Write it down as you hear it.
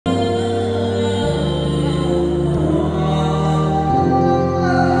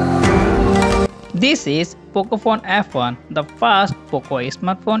This is PocoPhone F1, the first Poco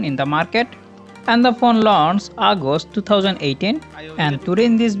smartphone in the market, and the phone launched August 2018. And today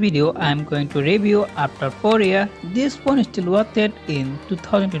in this video I am going to review after 4 years this phone is still worth it in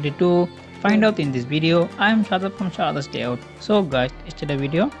 2022. Find out in this video. I am SHADAT'S from SHADAT'S Dayout. So guys, start the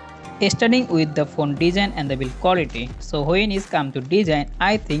video. Starting with the phone design and the build quality. So when it comes to design,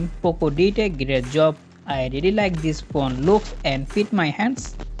 I think Poco did a great job. I really like this phone looks and fit my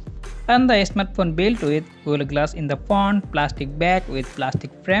hands. And the smartphone built with Google Glass in the front, plastic back with plastic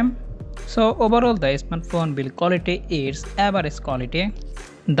frame. So overall the smartphone build quality is average quality.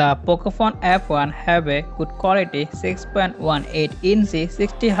 The PocoPhone F1 have a good quality 6.18 inch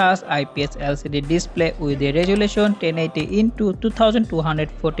 60Hz IPS LCD display with a resolution 1080 into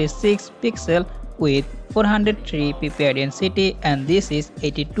 2246 pixel with 403 ppi density, and this is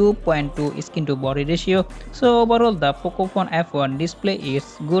 82.2 skin to body ratio. So overall the PocoPhone F1 display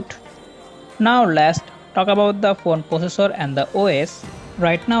is good. Now let's talk about the phone processor and the OS.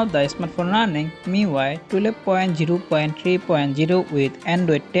 Right now the smartphone running MIUI 12.0.3.0 with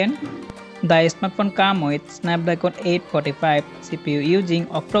Android 10. The smartphone comes with Snapdragon 845 CPU using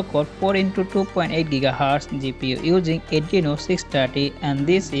octa-core 4x2.8 GHz GPU using Adreno 630, and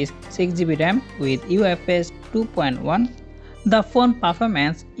this is 6GB RAM with UFS 2.1. The phone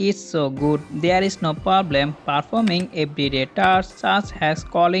performance is so good, there is no problem performing everyday tasks such as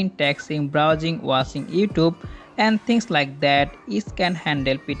calling, texting, browsing, watching YouTube and things like that. It can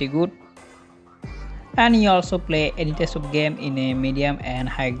handle pretty good. And you also play any type of game in a medium and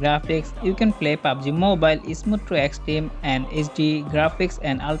high graphics. You can play PUBG Mobile, Smooth to Extreme and HD graphics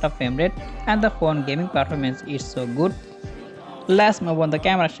and ultra frame rate, and the phone gaming performance is so good. Let's move on the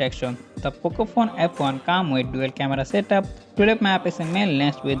camera section. The PocoPhone F1 comes with dual camera setup, 12 MP main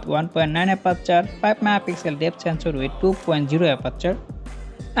lens with 1.9 aperture, 5 MP depth sensor with 2.0 aperture.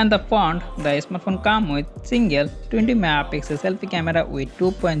 And the front, the smartphone comes with single 20 MP selfie camera with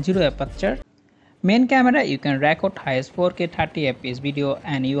 2.0 aperture. Main camera you can record highest 4K 30fps video,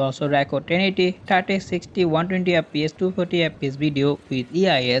 and you also record 1080, 30, 60, 120 fps, 240 fps video with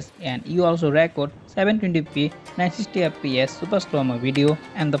EIS, and you also record 720p 960 fps super slow-mo video,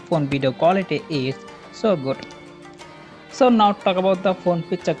 and the phone video quality is so good. So now talk about the phone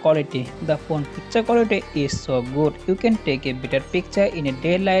picture quality. The phone picture quality is so good. You can take a better picture in a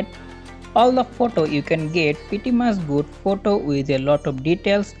daylight. All the photo you can get pretty much good photo with a lot of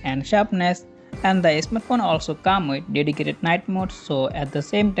details and sharpness. And the smartphone also comes with dedicated night mode, so at the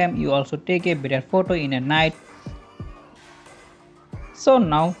same time you also take a better photo in a night. So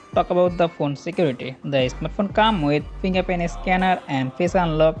now talk about the phone security. The smartphone comes with fingerprint scanner and face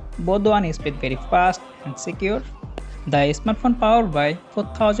unlock. Both one is very fast and secure. The smartphone powered by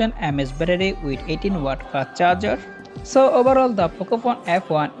 4000 mAh battery with 18 watt fast charger. So overall the PocoPhone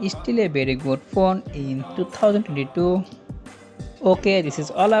F1 is still a very good phone in 2022. Okay, this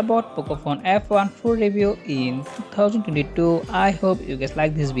is all about PocoPhone F1 full review in 2022. I hope you guys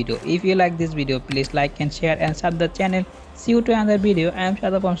like this video. If you like this video, please like and share and sub the channel. See you to another video. I am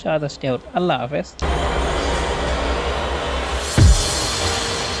SHADAT'S from SHADAT'S Dayout. Allah Hafiz.